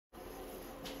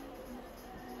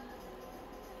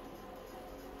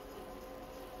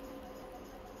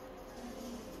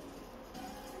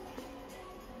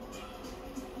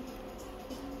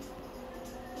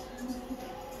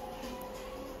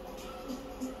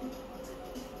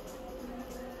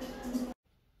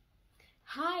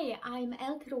I'm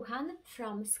Truchan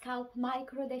from Scalp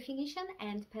Micro Definition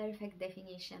and Perfect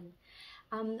Definition.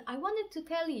 I wanted to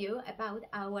tell you about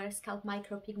our scalp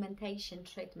micropigmentation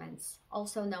treatments,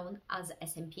 also known as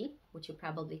SMP, which you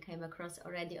probably came across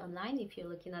already online if you're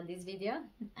looking at this video.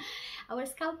 Our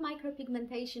scalp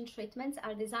micropigmentation treatments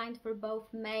are designed for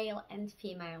both male and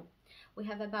female. We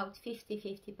have about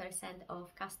 50-50%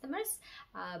 of customers,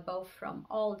 both from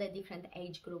all the different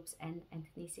age groups and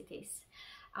ethnicities.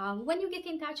 When you get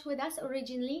in touch with us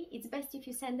originally, it's best if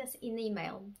you send us an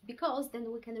email, because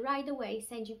then we can right away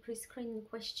send you pre-screening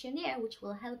questionnaire which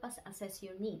will help us assess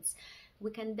your needs.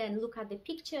 We can then look at the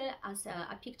pictures,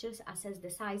 assess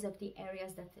the size of the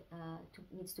areas that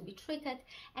needs to be treated,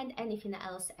 and anything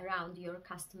else around your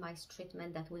customized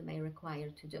treatment that we may require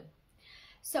to do.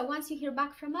 So once you hear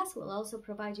back from us, we'll also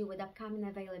provide you with upcoming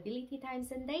availability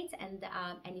times and dates and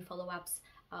any follow-ups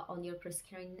on your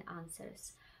pre-screening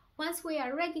answers. Once we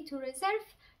are ready to reserve,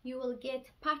 you will get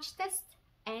patch test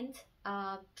and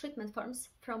treatment forms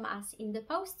from us in the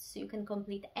post, so you can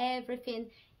complete everything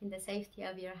in the safety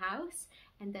of your house.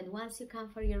 And then once you come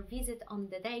for your visit on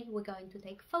the day, we're going to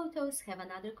take photos, have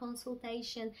another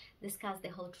consultation, discuss the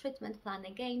whole treatment plan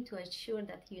again to ensure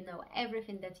that you know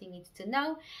everything that you need to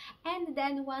know. And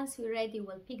then once we're ready,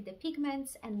 we'll pick the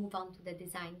pigments and move on to the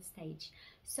design stage.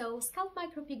 So scalp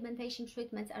micropigmentation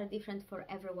treatments are different for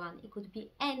everyone. It could be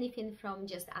anything from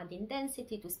just adding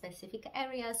density to specific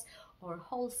areas, or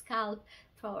whole scalp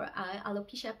for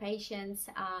alopecia patients,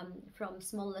 from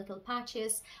small little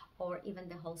patches, or even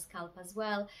the whole scalp as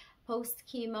well. Post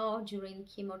chemo, during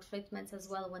chemo treatments as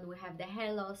well, when we have the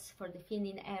hair loss for the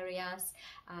thinning areas,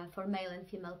 for male and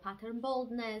female pattern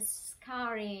baldness,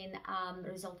 scarring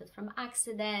resulted from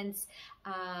accidents,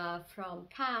 from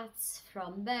cuts,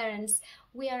 from burns.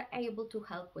 We are able to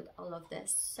help with all of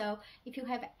this. So if you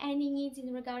have any needs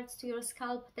in regards to your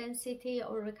scalp density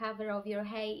or recovery of your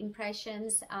hair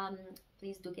impressions,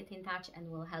 please do get in touch and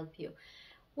we'll help you.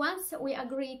 Once we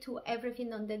agree to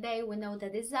everything on the day, we know the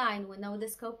design, we know the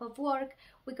scope of work,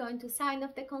 we're going to sign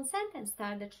off the consent and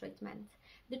start the treatment.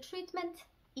 The treatment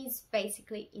is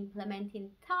basically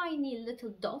implementing tiny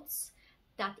little dots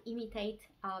that imitate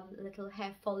little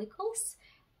hair follicles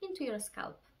into your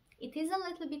scalp. It is a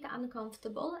little bit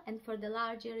uncomfortable, and for the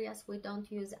large areas we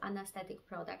don't use anesthetic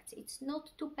products. It's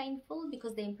not too painful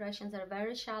because the impressions are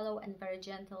very shallow and very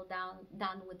gentle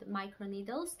done with micro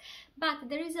needles, but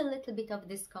there is a little bit of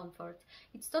discomfort.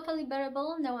 It's totally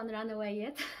bearable, no one ran away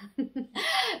yet,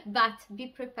 but be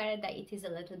prepared that it is a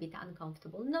little bit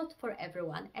uncomfortable. Not for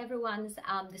everyone. Everyone's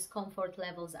discomfort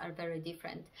levels are very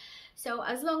different. So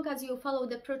as long as you follow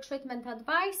the pre-treatment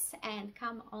advice and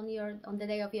come on the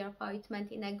day of your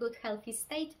appointment in a good healthy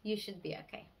state, you should be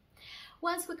okay.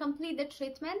 Once we complete the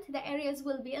treatment, the areas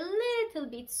will be a little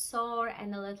bit sore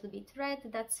and a little bit red.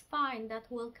 That's fine, that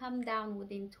will come down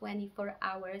within 24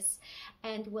 hours,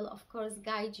 and will of course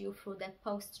guide you through the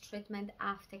post-treatment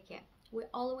aftercare. We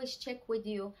always check with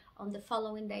you on the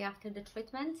following day after the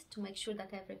treatment to make sure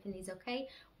that everything is okay.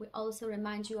 We also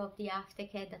remind you of the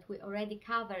aftercare that we already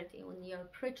covered in your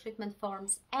pre-treatment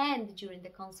forms and during the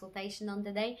consultation on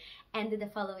the day, and the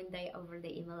following day over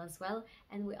the email as well.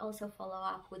 And we also follow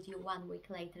up with you 1 week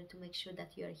later to make sure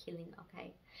that you are healing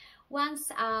okay. Once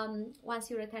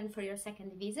you return for your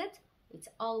second visit, it's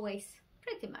always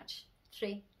pretty much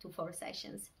 3 to 4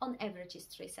 sessions. On average is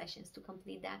 3 sessions to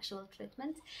complete the actual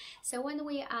treatment. So when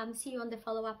we see you on the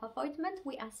follow-up appointment,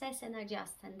 we assess and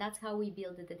adjust, and that's how we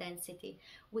build the density.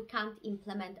 We can't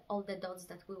implement all the dots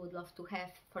that we would love to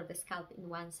have for the scalp in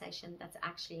 1 session. That's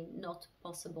actually not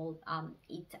possible.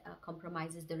 It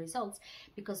compromises the results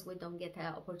because we don't get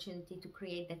an opportunity to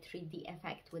create the 3D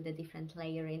effect with the different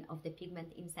layering of the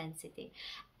pigment intensity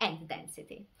and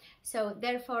density. So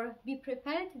therefore, be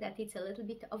prepared that it's a little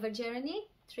bit of a journey.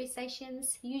 3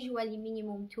 sessions, usually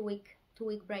minimum 2-week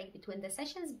break between the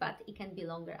sessions, but it can be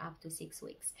longer, up to 6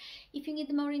 weeks. If you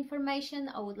need more information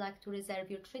or would like to reserve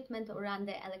your treatment or run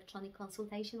the electronic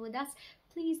consultation with us,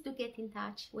 please do get in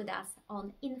touch with us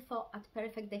on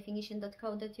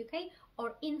info@perfectdefinition.co.uk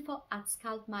or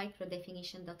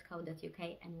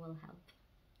info@scalpmicrodefinition.co.uk, and we'll help.